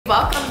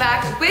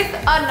back with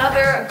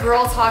another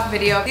girl talk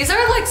video. These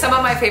are like some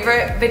of my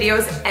favorite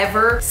videos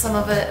ever. Some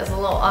of it is a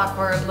little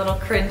awkward, a little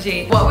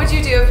cringy. What would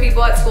you do if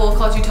people at school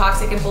called you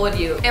toxic and bullied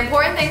you?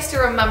 Important things to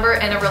remember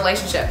in a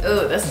relationship.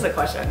 Ooh, this is a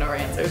question I've never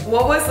answered.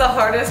 What was the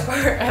hardest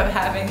part of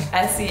having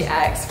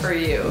sex for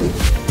you?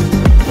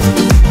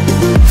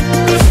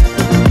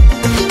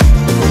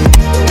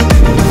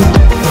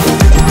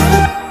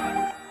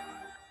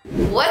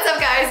 What's up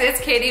guys, it's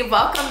Katie.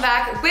 Welcome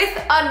back with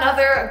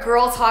another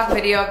girl talk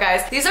video,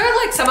 guys. These are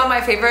like some of my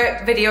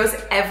favorite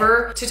videos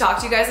ever to talk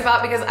to you guys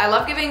about because I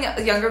love giving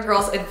younger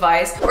girls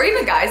advice or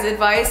even guys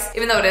advice,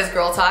 even though it is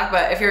girl talk,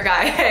 but if you're a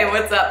guy, hey,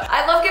 what's up?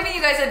 I love giving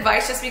you guys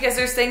advice just because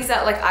there's things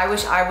that like I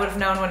wish I would have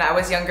known when I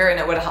was younger and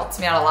it would have helped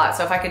me out a lot.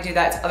 So if I could do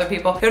that to other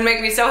people, it would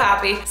make me so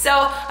happy. So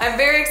I'm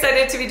very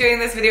excited to be doing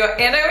this video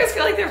and I always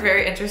feel like they're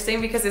very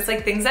interesting because it's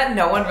like things that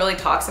no one really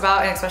talks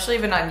about, and especially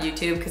even on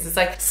YouTube because it's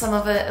like some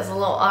of it is a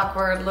little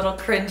awkward, a little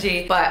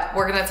cringy, but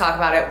we're gonna talk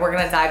about it. We're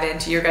gonna dive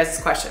into your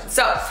guys' questions.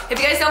 So if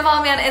you guys don't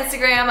follow me on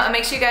Instagram,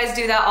 make sure you guys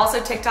do that.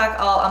 Also TikTok,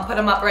 I'll put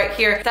them up right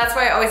here. That's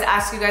why I always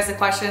ask you guys the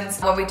questions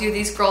when we do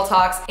these girl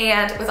talks.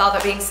 And with all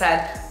that being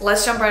said,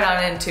 let's jump right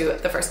on into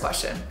the first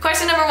question.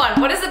 Question number one,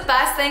 what is the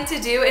best thing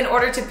to do in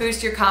order to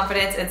boost your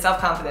confidence and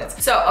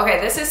self-confidence? So, okay,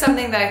 this is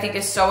something that I think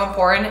is so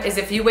important, is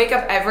if you wake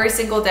up every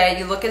single day,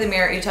 you look in the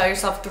mirror, you tell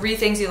yourself 3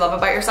 things you love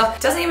about yourself.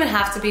 It doesn't even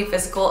have to be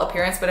physical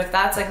appearance, but if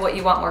that's like what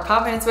you want more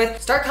confidence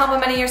with, start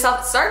complimenting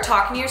yourself, start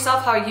talking to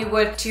yourself how you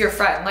would to your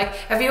friend. Like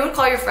if you would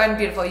call your friend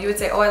beautiful, you would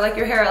say, oh, I like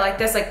your hair, I like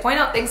this. Like point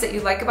out things that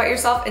you like about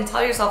yourself and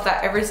tell yourself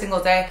that every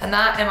single day. And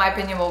that, in my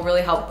opinion, will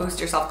really help boost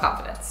your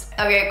self-confidence.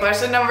 Okay,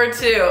 question number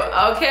 2.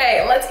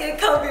 Okay, let's get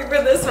comfy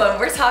for this one.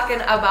 We're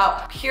talking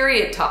about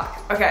period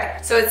talk. Okay,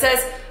 so it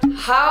says,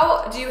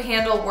 how do you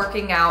handle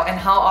working out and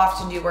how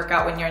often do you work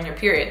out when you're on your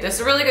period? This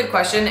is a really good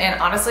question, and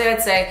honestly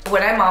I'd say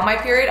when I'm on my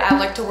period I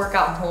like to work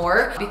out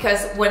more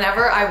because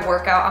whenever I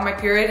work out on my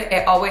period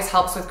it always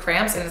helps with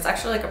cramps, and it's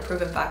actually like a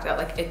proven fact that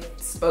like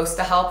it's supposed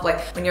to help. Like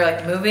when you're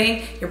like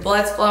moving, your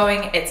blood's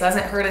flowing, it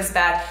doesn't hurt as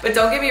bad. But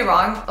don't get me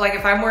wrong, like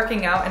if I'm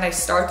working out and I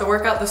start the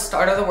workout, the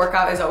start of the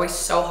workout is always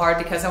so hard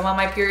because I'm on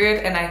my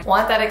period and I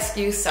want that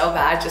excuse so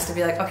bad just to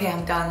be like, okay,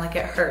 I'm done, like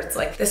it hurts,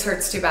 like this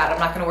hurts too bad, I'm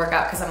not gonna work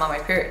out because I'm on my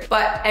period.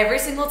 But every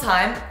single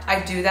time I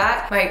do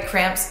that, my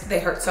cramps, they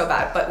hurt so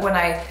bad. But when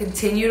I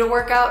continue to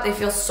work out, they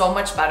feel so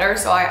much better.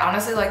 So I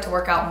honestly like to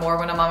work out more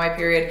when I'm on my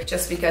period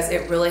just because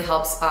it really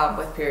helps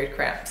with period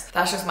cramps.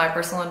 That's just my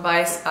personal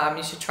advice.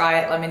 You should try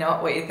it. Let me know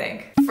what you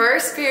think.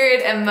 First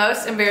period and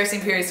most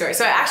embarrassing period story.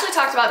 So I actually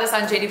talked about this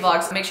on JD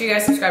Vlogs. Make sure you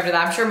guys subscribe to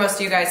that. I'm sure most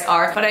of you guys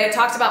are. But I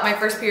talked about my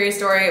first period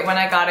story when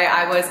I got it.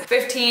 I was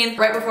 15,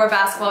 right before a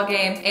basketball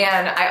game.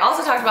 And I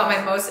also talked about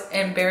my most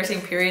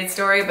embarrassing period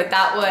story, but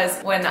that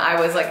was when I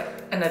was like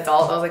an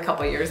adult. That was a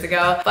couple years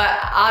ago. But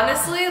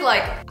honestly,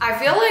 like I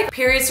feel like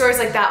period stories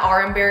like that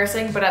are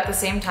embarrassing, but at the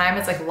same time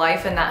it's like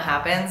life and that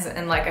happens,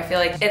 and like I feel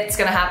like it's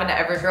gonna happen to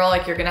every girl.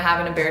 Like you're gonna have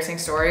an embarrassing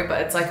story,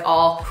 but it's like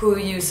all who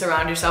you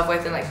surround yourself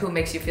with and like who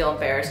makes you feel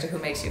embarrassed or who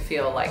makes you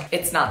feel like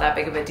it's not that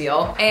big of a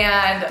deal.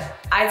 And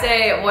I'd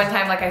say one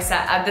time, like I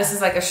sat, this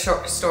is like a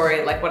short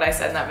story, like what I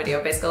said in that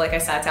video. Basically, like I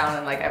sat down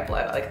and like I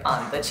bled like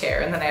on the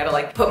chair, and then I had to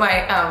like put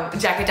my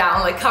jacket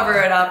down, like cover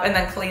it up, and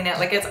then clean it.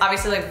 Like it's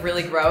obviously like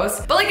really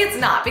gross, but like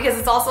it's not, because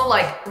it's also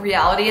like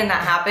reality and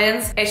that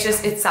happens. It's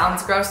just, it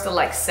sounds gross to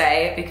like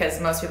say because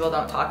most people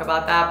don't talk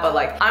about that. But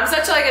like I'm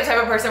such like a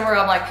type of person where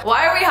I'm like,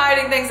 why are we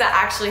hiding things that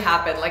actually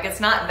happen? Like it's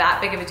not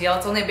that big of a deal.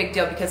 It's only a big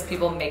deal because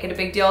people make it a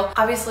big deal.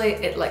 Obviously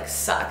it like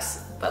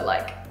sucks, but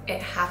like it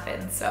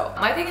happens. So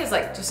my thing is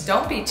like, just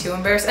don't be too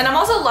embarrassed. And I'm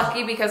also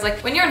lucky because like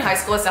when you're in high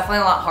school, it's definitely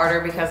a lot harder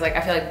because like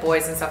I feel like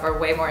boys and stuff are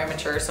way more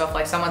immature. So if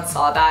like someone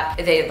saw that,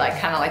 they'd like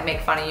kind of like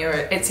make fun of you, or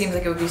it seems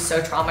like it would be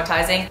so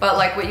traumatizing. But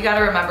like what you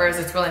gotta remember is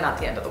it's really not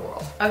the end of the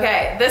world.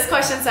 Okay, this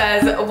question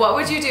says, what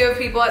would you do if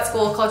people at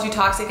school called you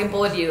toxic and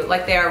bullied you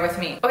like they are with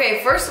me?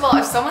 Okay, first of all,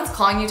 if someone's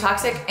calling you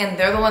toxic and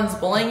they're the ones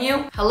bullying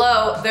you,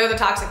 hello, they're the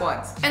toxic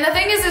ones. And the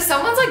thing is, if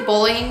someone's like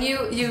bullying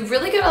you, you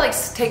really gotta like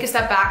take a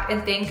step back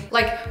and think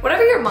like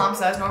whatever your mom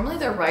says, normally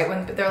they're right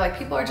when they're like,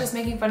 people are just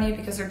making fun of you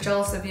because they're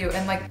jealous of you.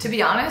 And like, to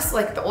be honest,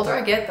 like the older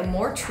I get, the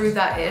more true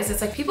that is.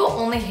 It's like people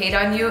only hate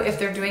on you if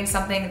they're doing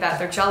something that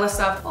they're jealous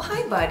of. Oh,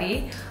 hi,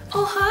 buddy.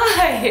 Oh,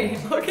 hi.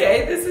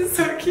 Okay, this is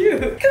so cute.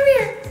 Come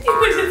here.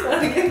 You just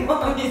want to give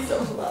mommy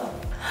some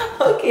love.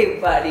 Okay,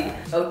 buddy.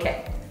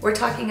 Okay. We're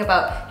talking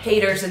about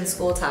haters in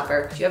school,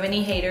 Topper. Do you have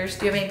any haters?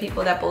 Do you have any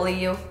people that bully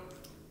you?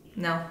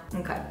 No?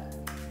 Okay.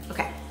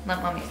 Okay.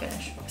 Let mommy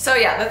finish. So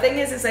yeah, the thing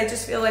is I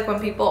just feel like when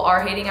people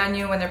are hating on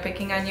you, when they're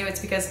picking on you, it's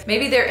because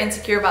maybe they're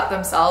insecure about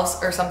themselves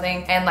or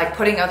something, and like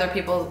putting other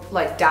people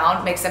like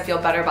down makes them feel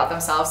better about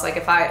themselves. Like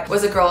if I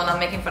was a girl and I'm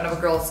making fun of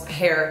a girl's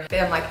hair,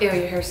 then I'm like, ew,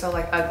 your hair's so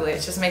like ugly.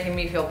 It's just making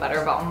me feel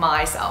better about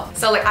myself.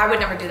 So like I would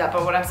never do that,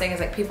 but what I'm saying is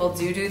like people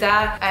do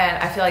that, and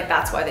I feel like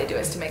that's why they do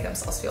it, is to make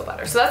themselves feel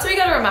better. So that's what you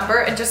gotta remember,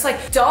 and just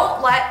like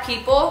don't let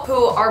people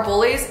who are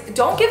bullies,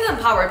 don't give them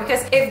power,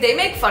 because if they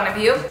make fun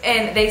of you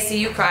and they see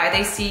you cry,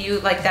 they see you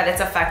like that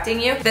it's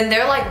affecting you, then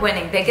they're like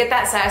winning. They get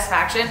that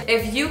satisfaction.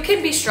 If you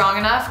can be strong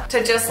enough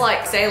to just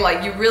like say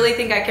like, you really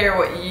think I care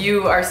what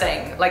you are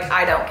saying, like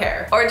I don't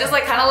care, or just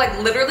like kind of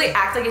like literally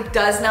act like it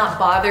does not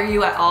bother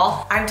you at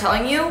all, I'm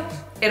telling you,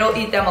 it'll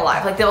eat them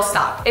alive. Like they'll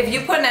stop. If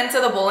you put an end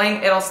to the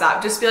bullying, it'll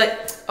stop. Just be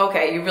like,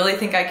 okay, you really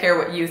think I care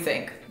what you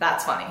think?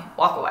 That's funny.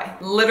 Walk away.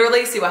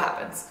 Literally see what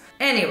happens.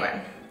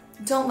 Anyway,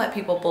 don't let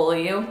people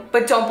bully you,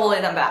 but don't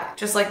bully them back.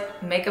 Just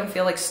like make them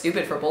feel like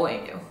stupid for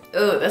bullying you.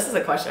 Ooh, this is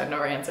a question I've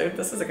never answered.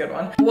 This is a good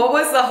one. What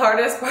was the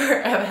hardest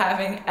part of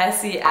having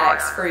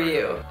sex for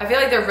you? I feel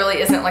like there really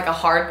isn't like a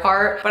hard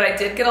part, but I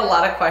did get a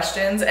lot of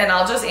questions and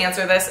I'll just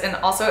answer this. And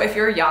also if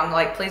you're young,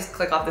 like please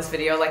click off this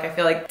video. Like I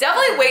feel like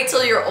definitely wait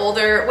till you're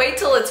older, wait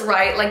till it's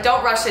right. Like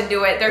don't rush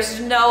into it.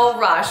 There's no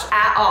rush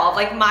at all.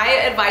 Like my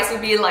advice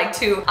would be like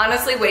to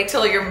honestly wait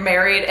till you're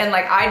married. And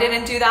like I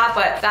didn't do that,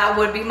 but that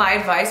would be my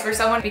advice for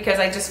someone because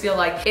I just feel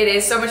like it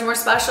is so much more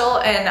special.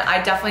 And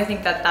I definitely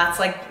think that that's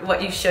like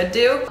what you should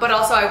do. But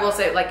also I will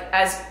say like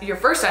as your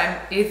first time,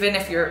 even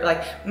if you're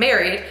like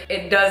married,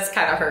 it does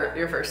kind of hurt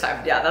your first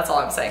time. Yeah, that's all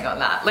I'm saying on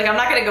that. Like I'm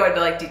not gonna go into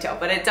like detail,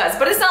 but it does.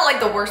 But it's not like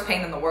the worst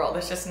pain in the world.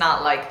 It's just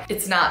not like,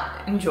 it's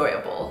not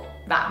enjoyable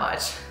that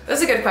much.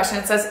 That's a good question.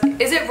 It says,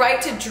 is it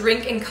right to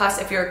drink and cuss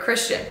if you're a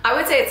Christian? I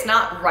would say it's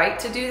not right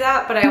to do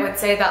that, but I would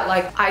say that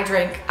like, I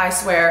drink, I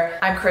swear,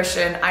 I'm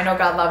Christian, I know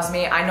God loves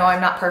me, I know I'm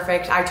not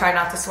perfect, I try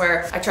not to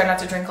swear, I try not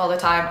to drink all the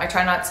time, I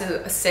try not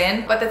to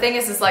sin. But the thing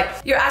is like,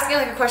 you're asking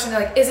like a question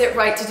like, is it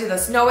right to do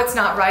this? No, it's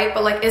not right,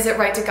 but like, is it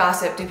right to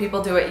gossip? Do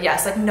people do it?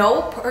 Yes. Like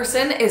no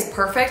person is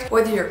perfect,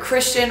 whether you're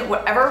Christian,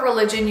 whatever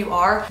religion you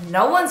are,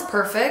 no one's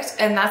perfect.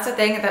 And that's the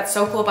thing that's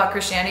so cool about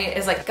Christianity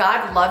is like,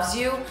 God loves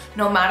you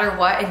no matter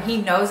what, and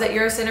he knows that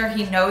you're a sinner.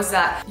 He knows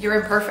that you're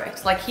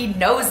imperfect. Like he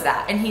knows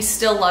that and he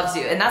still loves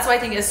you. And that's what I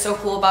think is so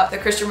cool about the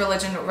Christian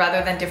religion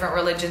rather than different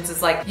religions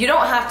is like, you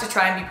don't have to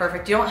try and be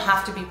perfect. You don't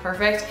have to be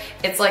perfect.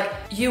 It's like,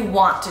 you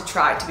want to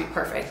try to be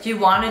perfect. You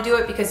want to do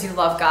it because you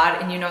love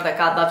God and you know that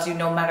God loves you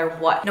no matter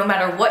what. No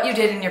matter what you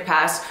did in your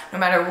past, no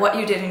matter what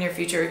you did in your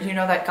future, you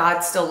know that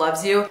God still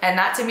loves you. And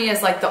that to me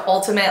is like the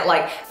ultimate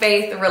like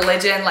faith,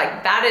 religion.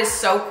 Like that is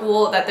so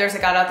cool that there's a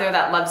God out there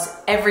that loves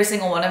every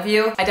single one of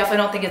you. I definitely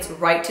don't think it's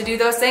right to do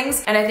those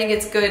things. And I think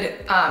it's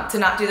good to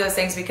not do those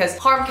things because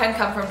harm can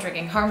come from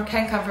drinking, harm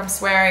can come from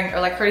swearing or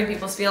like hurting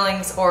people's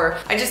feelings, or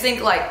I just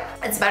think like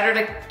it's better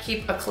to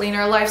keep a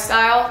cleaner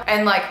lifestyle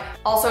and like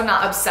also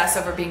not obsess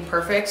over being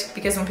perfect,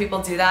 because when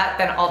people do that,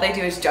 then all they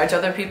do is judge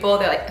other people.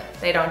 They're like,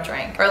 they don't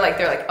drink, or like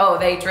they're like, oh,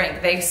 they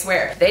drink, they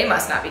swear, they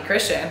must not be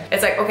Christian.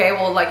 It's like, okay,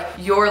 well, like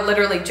you're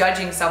literally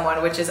judging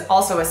someone, which is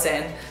also a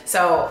sin.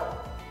 So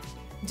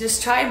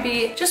just try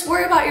and just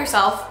worry about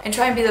yourself and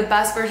try and be the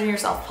best version of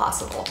yourself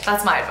possible.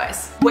 That's my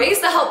advice. Ways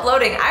to help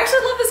bloating. I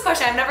actually love this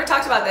question. I've never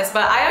talked about this,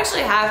 but I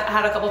actually have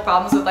had a couple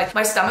problems with like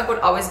my stomach would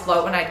always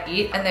bloat when I'd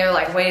eat, and they're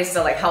like ways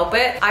to like help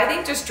it. I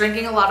think just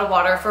drinking a lot of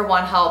water for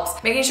one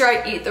helps. Making sure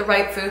I eat the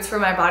right foods for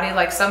my body.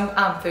 Like some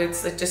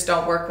foods that just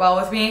don't work well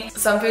with me.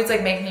 Some foods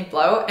like make me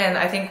bloat, and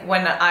I think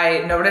when I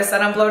notice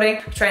that I'm bloating,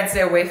 try and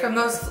stay away from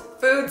those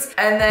foods.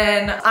 And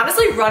then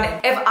honestly running.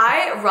 If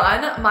I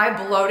run,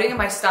 my bloating in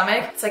my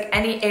stomach, it's like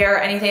any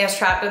air, anything that's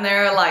trapped in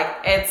there, like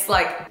it's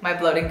like my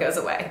bloating goes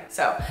away.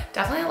 So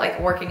definitely like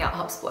working out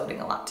helps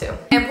bloating a lot too.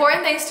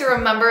 Important things to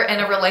remember in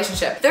a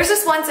relationship. There's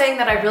this one saying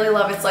that I really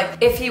love. It's like,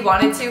 if he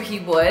wanted to, he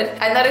would.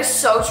 And that is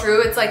so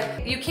true. It's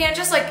like, you can't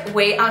just like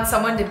wait on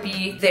someone to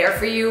be there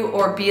for you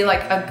or be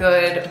like a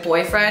good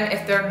boyfriend.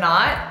 If they're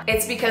not,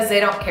 it's because they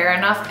don't care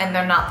enough and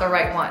they're not the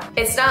right one.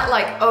 It's not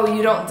like, oh,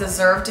 you don't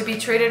deserve to be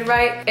treated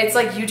right. It's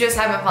like you just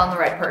haven't found the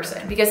right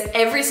person, because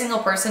every single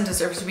person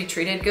deserves to be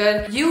treated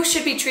good. You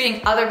should be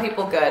treating other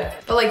people good,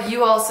 but like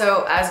you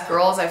also as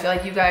girls, I feel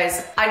like you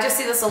guys, I just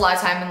see this a lot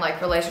of time in like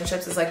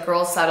relationships, is like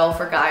girls settle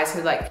for guys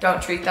who like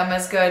don't treat them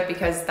as good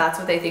because that's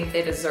what they think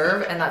they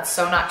deserve, and that's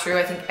so not true.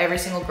 I think every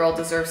single girl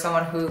deserves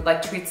someone who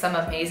like treats them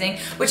amazing,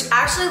 which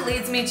actually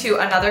leads me to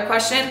another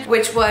question,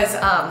 which was,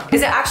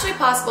 is it actually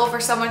possible for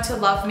someone to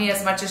love me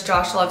as much as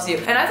Josh loves you?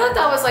 And I thought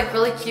that was like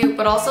really cute,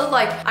 but also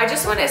like, I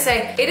just want to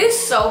say it is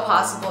so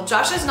possible.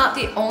 Josh is not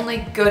the only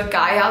good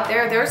guy out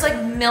there. There's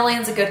like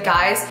millions of good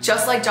guys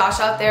just like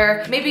Josh out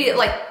there. Maybe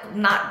like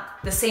not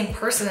the same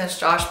person as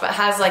Josh, but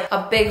has like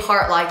a big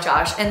heart like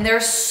Josh. And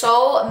there's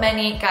so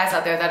many guys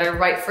out there that are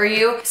right for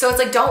you. So it's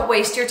like, don't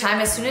waste your time.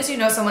 As soon as you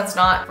know someone's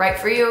not right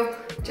for you,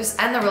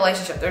 just end the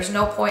relationship. There's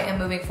no point in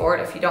moving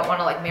forward if you don't want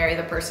to like marry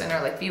the person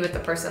or like be with the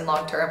person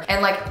long term.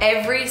 And like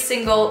every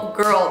single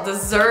girl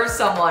deserves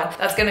someone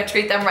that's gonna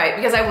treat them right.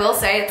 Because I will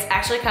say, it's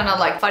actually kind of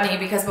like funny,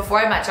 because before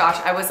I met Josh,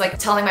 I was like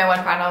telling my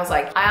one friend, I was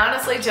like, I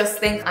honestly just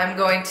think I'm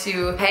going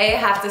to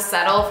have to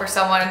settle for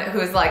someone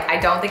who's like, I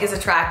don't think is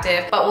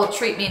attractive, but will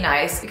treat me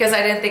nice. Because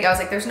I didn't think, I was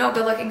like, there's no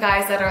good looking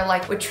guys that are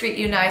like, would treat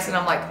you nice. And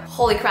I'm like,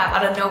 holy crap,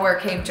 out of nowhere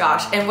came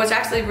Josh. And what's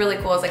actually really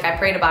cool is like, I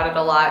prayed about it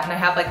a lot, and I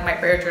have like my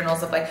prayer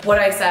journals of like what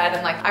I said,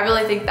 and like I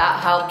really think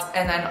that helped.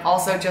 And then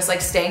also just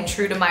like staying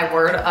true to my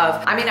word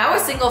of, I mean, I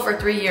was single for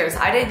 3 years.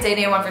 I didn't date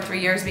anyone for 3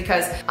 years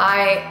because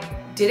I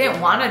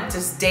didn't want to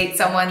just date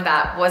someone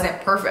that wasn't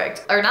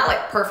perfect, or not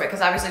like perfect,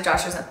 because obviously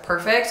Josh isn't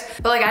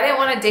perfect, but like I didn't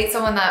want to date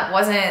someone that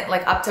wasn't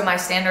like up to my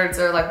standards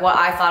or like what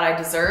I thought I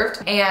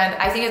deserved. And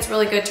I think it's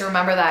really good to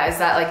remember that, is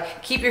that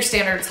like keep your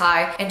standards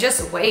high and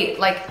just wait,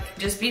 like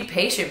just be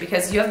patient,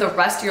 because you have the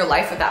rest of your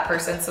life with that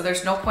person, so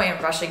there's no point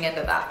in rushing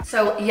into that.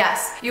 So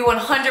yes, you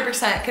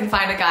 100% can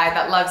find a guy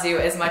that loves you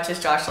as much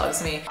as Josh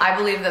loves me. I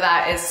believe that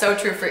that is so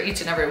true for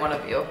each and every one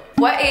of you.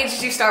 What age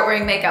did you start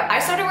wearing makeup? I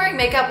started wearing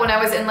makeup when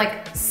I was in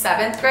like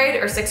 7th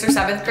grade or 6th or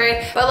 7th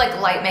grade, but like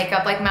light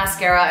makeup, like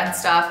mascara and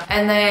stuff.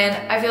 And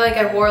then I feel like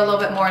I wore a little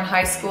bit more in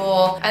high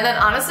school. And then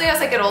honestly,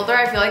 as I get older,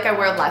 I feel like I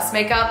wear less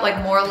makeup, like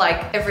more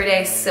like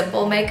everyday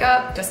simple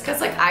makeup, just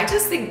cause like I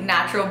just think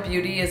natural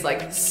beauty is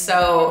like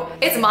so,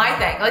 it's my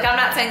thing. Like I'm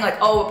not saying like,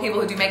 oh, people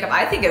who do makeup,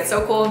 I think it's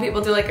so cool when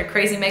people do like a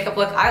crazy makeup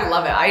look. I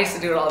love it. I used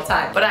to do it all the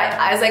time. But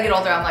as I get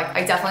older, I'm like,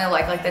 I definitely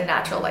like the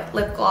natural like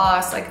lip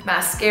gloss, like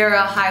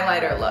mascara,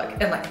 highlighter look,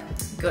 and like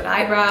good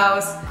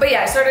eyebrows. But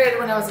yeah, I started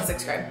when I was in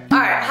 6th grade. All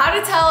right, how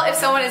to tell if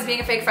someone is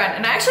being a fake friend.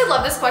 And I actually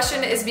love this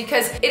question, is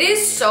because it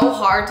is so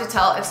hard to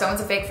tell if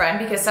someone's a fake friend,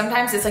 because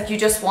sometimes it's like you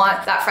just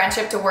want that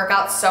friendship to work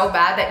out so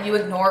bad that you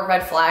ignore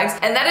red flags.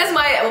 And that is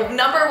my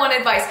 #1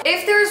 advice.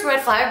 If there's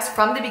red flags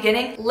from the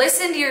beginning,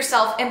 listen to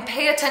yourself and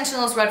pay attention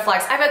to those red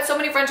flags. I've had so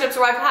many friendships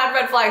where I've had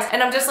red flags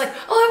and I'm just like,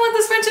 oh, I want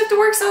this friendship to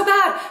work so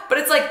bad. But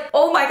it's like,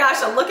 oh my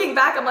gosh, I'm looking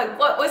back, I'm like,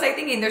 what was I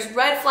thinking? There's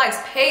red flags.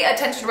 Pay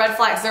attention to red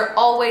flags. They're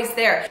always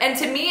there. And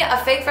to me, a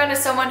fake friend is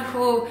someone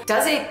who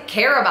doesn't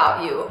care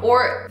about you,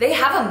 or they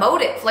have a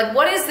motive. Like,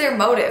 what is their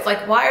motive?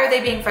 Like, why are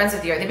they being friends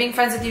with you? Are they being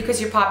friends with you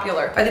because you're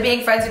popular? Are they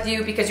being friends with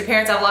you because your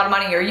parents have a lot of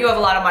money or you have a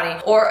lot of money?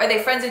 Or are they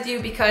friends with you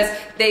because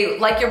they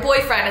like your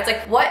boyfriend? It's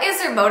like, what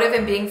is their motive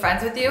in being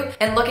friends with you?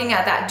 And looking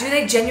at that, do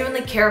they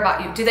genuinely care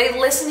about you? Do they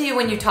listen to you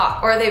when you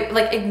talk? Or are they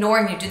like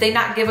ignoring you? Do they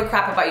not give a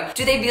crap about you?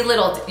 Do they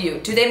belittle you?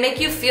 Do they make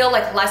you feel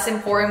like less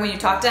important when you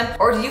talk to them?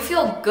 Or do you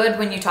feel good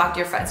when you talk to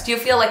your friends? Do you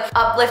feel like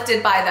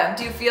uplifted by them?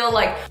 Do you feel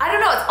like, I don't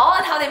know, it's all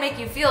in how they make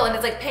you feel, and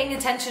it's like paying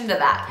attention to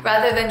that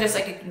rather than just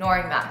like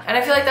ignoring that. And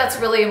I feel like that's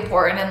really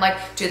important. And like,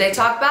 do they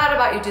talk bad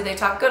about you? Do they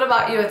talk good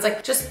about you? It's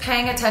like just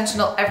paying attention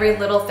to every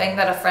little thing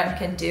that a friend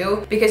can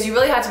do, because you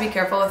really have to be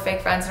careful with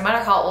fake friends. No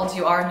matter how old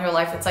you are in your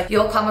life, it's like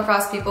you'll come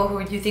across people who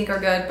you think are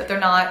good, but they're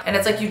not. And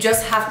it's like, you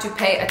just have to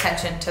pay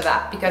attention to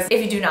that, because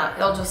if you do not,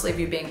 they'll just leave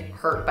you being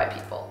hurt by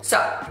people. So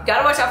you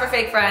gotta watch out for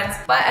fake friends,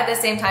 but at the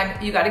same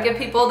time, you gotta give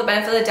people the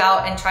benefit of the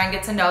doubt and try and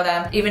get to know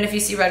them. Even if you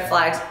see red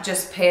flags,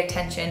 just pay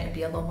attention and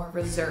be a little more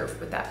reserved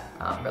with that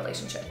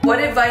relationship. What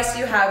advice do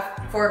you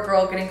have for a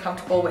girl getting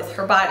comfortable with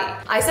her body?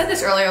 I said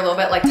this earlier a little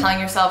bit, like telling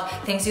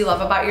yourself things you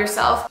love about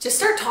yourself. Just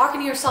start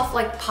talking to yourself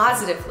like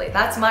positively.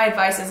 That's my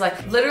advice, is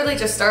like literally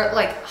just start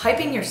like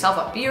hyping yourself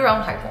up. Be your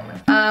own hype woman.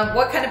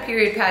 What kind of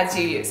period pads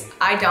do you use?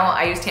 I don't.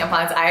 I use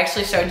tampons. I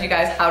actually showed you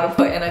guys how to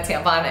put in a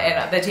tampon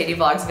in the JD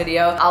Vlogs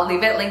video. I'll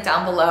leave it linked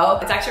down below.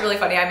 It's actually really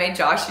funny. I made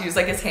Josh use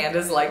like his hand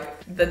as like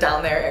the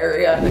down there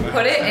area.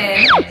 Put it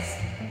in,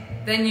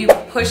 then you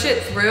push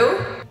it through,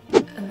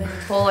 and then you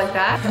pull like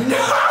that.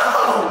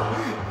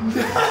 No!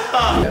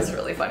 That's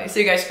really funny. So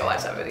you guys should go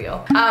watch that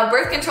video.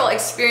 Birth control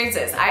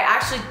experiences. I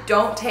actually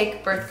don't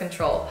take birth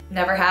control.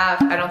 Never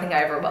have. I don't think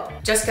I ever will.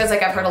 Just because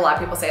like I've heard a lot of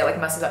people say it like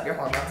messes up your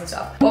hormones and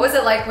stuff. What was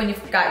it like when you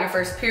got your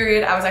first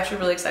period? I was actually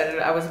really excited.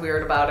 I was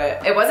weird about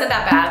it. It wasn't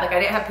that bad. Like I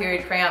didn't have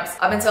period cramps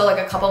up until like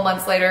a couple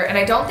months later. And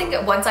I don't think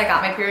that once I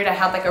got my period, I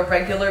had like a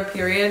regular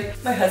period.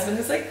 My husband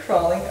is like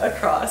crawling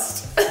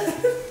across.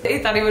 He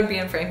thought he would be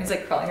in frame. He's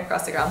like crawling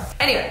across the ground.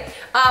 Anyway,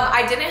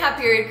 I didn't have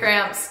period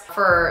cramps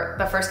for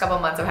the first couple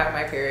months of having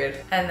my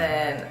period. And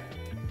then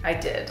I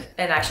did.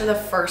 And actually the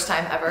first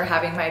time ever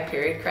having my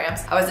period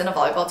cramps, I was in a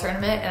volleyball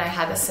tournament and I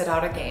had to sit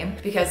out a game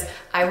because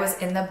I was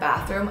in the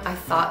bathroom. I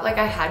thought like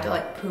I had to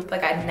like poop.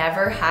 Like I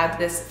never had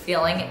this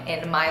feeling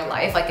in my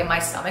life. Like in my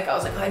stomach, I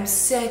was like, I'm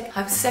sick.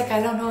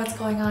 I don't know what's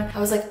going on. I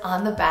was like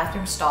on the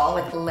bathroom stall,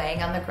 like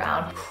laying on the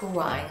ground,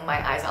 crying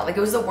my eyes out. Like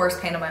it was the worst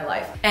pain of my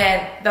life.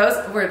 And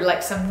those were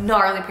like some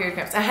gnarly period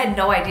cramps. I had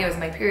no idea it was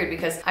my period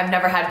because I've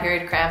never had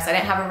period cramps. I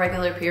didn't have a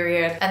regular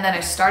period. And then I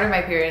started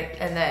my period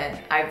and then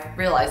I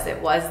realized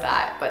it was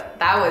that, but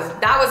that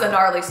was a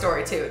gnarly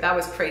story too. That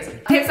was crazy.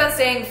 Tips on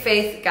staying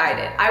faith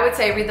guided. I would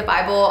say read the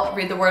Bible,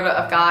 read the word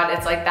of God.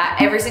 It's like that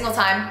every single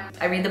time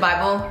I read the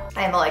Bible,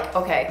 I'm like,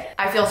 okay,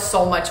 I feel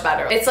so much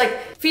better. It's like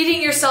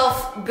feeding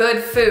yourself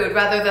good food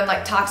rather than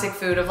like toxic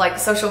food of like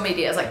social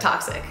media is like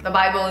toxic. The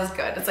Bible is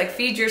good. It's like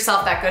feed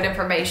yourself that good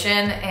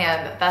information,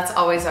 and that's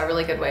always a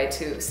really good way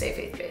to stay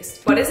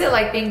faith-based. What is it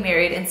like being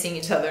married and seeing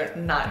each other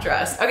not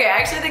dressed? Okay, I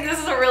actually think this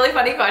is a really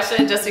funny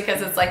question just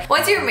because it's like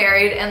once you're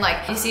married and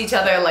like you see each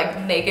other like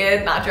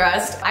naked, not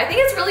dressed, I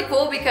think it's really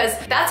cool because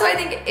that's what I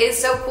think is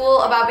so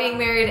cool about being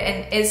married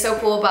and is so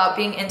cool about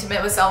being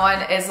intimate with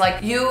someone is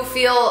like you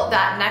feel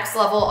that next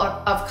level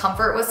of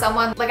comfort with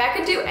someone. Like I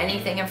could do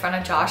anything in front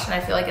of Josh and I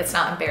feel like it's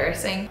not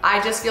embarrassing.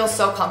 I just feel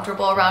so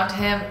comfortable around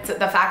him.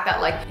 The fact that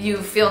like you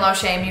feel no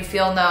shame, you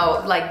feel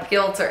no like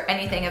guilt or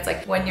anything. It's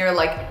like when you're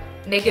like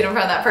naked in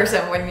front of that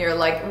person when you're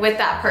like with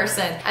that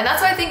person. And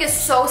that's what I think is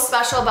so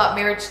special about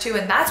marriage too.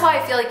 And that's why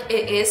I feel like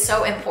it is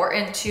so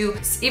important to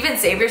even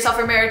save yourself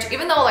for marriage,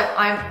 even though like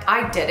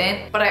I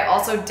didn't, but I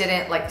also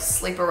didn't like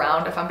sleep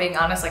around, if I'm being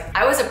honest. Like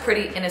I was a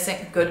pretty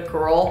innocent, good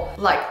girl.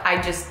 Like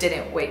I just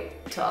didn't wait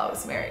till I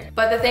was married.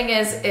 But the thing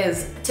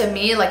is to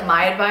me, like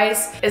my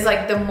advice is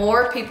like the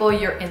more people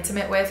you're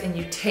intimate with and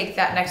you take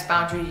that next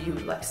boundary, you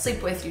like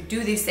sleep with, you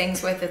do these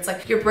things with, it's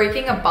like you're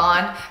breaking a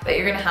bond that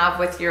you're gonna have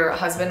with your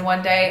husband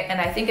one day. And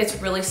I think it's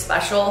really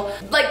special.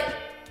 Like,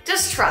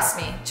 just trust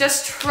me.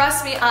 Just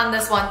trust me on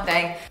this one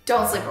thing.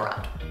 Don't sleep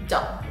around.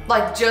 Don't.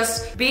 Like,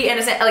 just be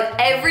innocent. Like,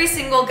 every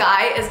single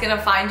guy is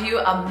gonna find you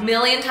a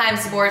million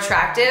times more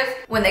attractive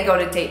when they go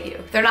to date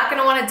you. They're not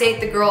gonna wanna date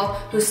the girl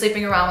who's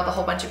sleeping around with a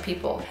whole bunch of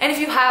people. And if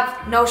you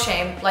have no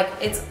shame, like,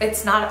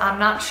 it's not, I'm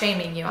not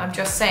shaming you, I'm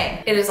just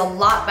saying, it is a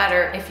lot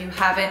better if you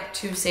haven't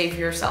to save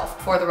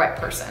yourself for the right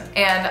person.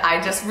 And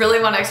I just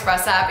really wanna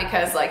express that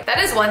because, like, that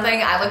is one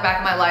thing I look back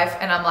at my life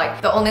and I'm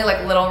like, the only,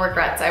 like, little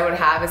regrets I would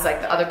have is,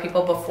 like, the other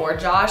people before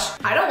Josh.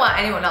 I don't want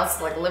anyone else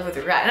to, like, live with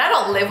regret. And I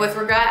don't live with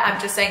regret,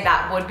 I'm just saying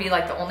that would be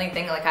like the only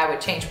thing like I would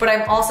change. But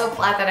I'm also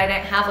glad that I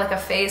didn't have like a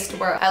phase to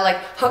where I like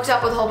hooked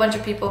up with a whole bunch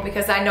of people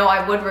because I know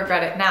I would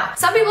regret it now.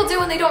 Some people do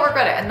and they don't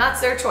regret it and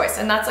that's their choice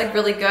and that's like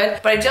really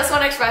good. But I just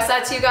want to express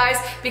that to you guys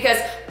because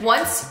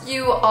once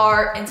you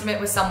are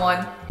intimate with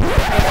someone, oh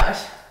my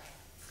gosh,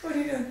 what are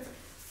you doing?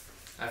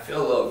 I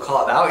feel a little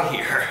called out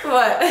here.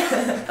 What?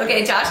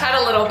 Okay, Josh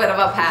had a little bit of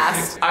a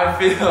past. I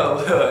feel a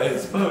little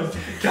exposed.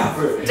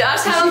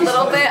 Josh had a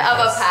little bit of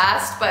a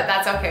past, but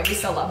that's okay. We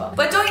still love him.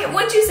 But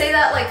wouldn't you say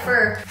that like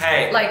for,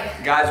 hey,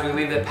 like, guys, we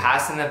leave the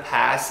past in the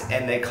past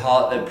and they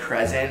call it the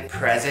present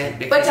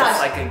because but Josh, it's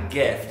like a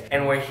gift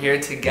and we're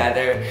here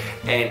together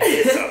and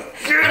it's a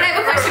but I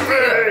have a question for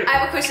you. I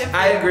have a question for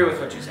you. I agree with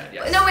what you said,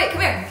 yes. No, wait,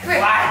 come here. Come here.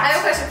 What? I have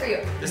a question for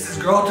you. This is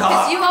girl talk.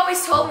 Because you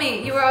always told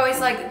me, you were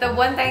always like, the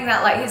one thing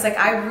that like, he's like,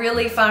 I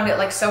really found it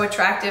like so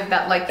attractive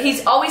that like,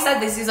 he's always said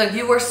this, he's like,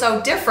 you were so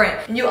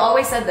different. And you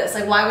always said this,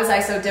 like, why was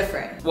I so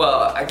different?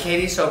 Well,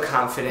 Katie's so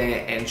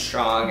confident and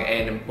strong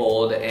and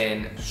bold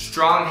and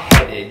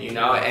strong-headed, you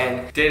know,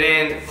 and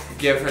didn't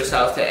give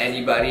herself to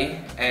anybody.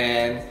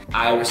 And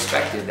I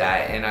respected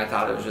that and I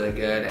thought it was really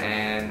good.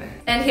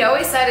 And he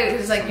always said it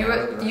was like, you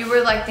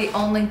were like the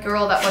only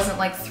girl that wasn't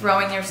like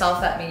throwing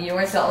yourself at me. You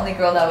weren't the only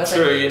girl that was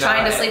like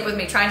trying to sleep with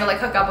me, trying to like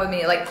hook up with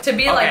me, like to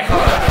be like,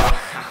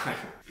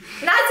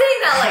 not saying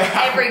that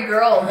like every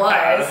girl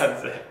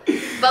was,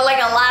 but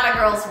like a lot of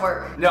girls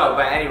were. No,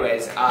 but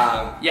anyways,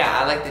 yeah,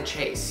 I like the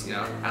chase, you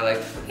know? I like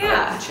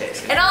the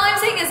chase. And all I'm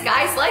saying is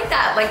guys like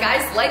that. Like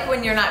guys like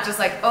when you're not just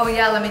like, oh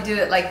yeah, let me do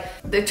it. Like,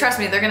 trust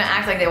me, they're gonna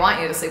act like they want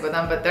you to sleep with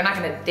them, but they're not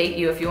gonna date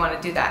you if you wanna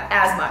do that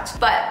as much.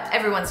 But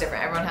everyone's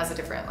different. Everyone has a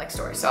different like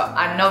story. So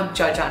I'm no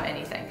judge on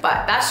anything.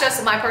 But that's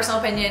just my personal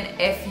opinion.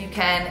 If you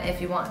can, if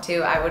you want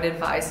to, I would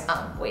advise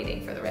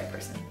waiting for the right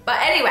person. But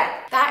anyway,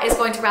 that is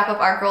going to wrap up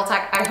our girl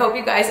talk. I hope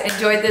you guys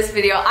enjoyed this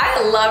video.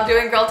 I love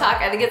doing girl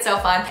talk. I think it's so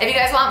fun. If you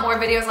guys want more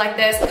videos like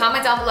this,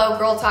 comment down below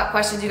girl talk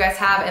questions you guys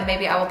have and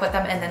maybe I will put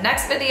them in the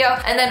next video.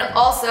 And then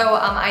also,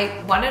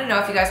 I wanted to know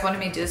if you guys wanted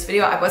me to do this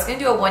video. I was gonna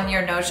do a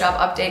 1-year nose job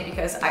update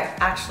because I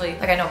actually,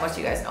 like I know most of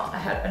you guys know I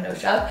had a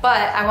nose job, but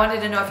I wanted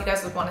to know if you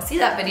guys would want to see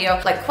that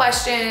video, like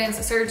questions,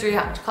 surgery,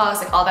 how much it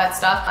costs, like all that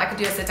stuff. I could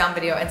do a sit down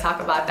video and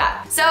talk about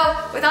that. So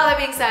with all that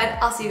being said,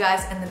 I'll see you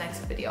guys in the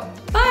next video.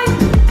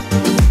 Bye.